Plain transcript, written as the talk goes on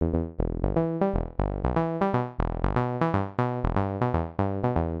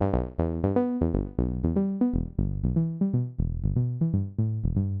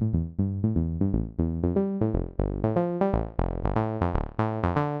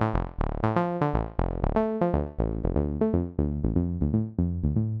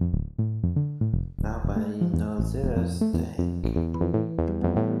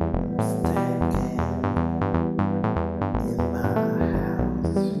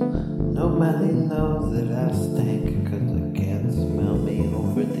Nobody knows that I stink, 'cause I can't smell me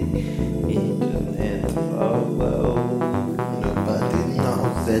over the internet. Oh, whoa. Nobody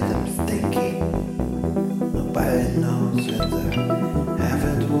knows that I'm stinky. Nobody knows that I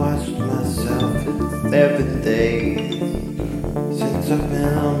haven't washed myself in 7 days since I've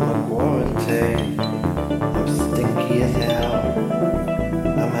been on my quarantine. I'm stinky as hell.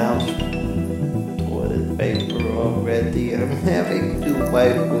 I'm out toilet paper already. I'm having to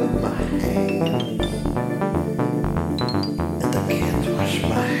wipe with my hands, and I can't wash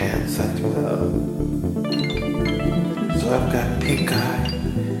my hands as well. So I've got pink eye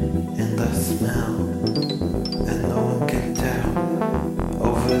and I smell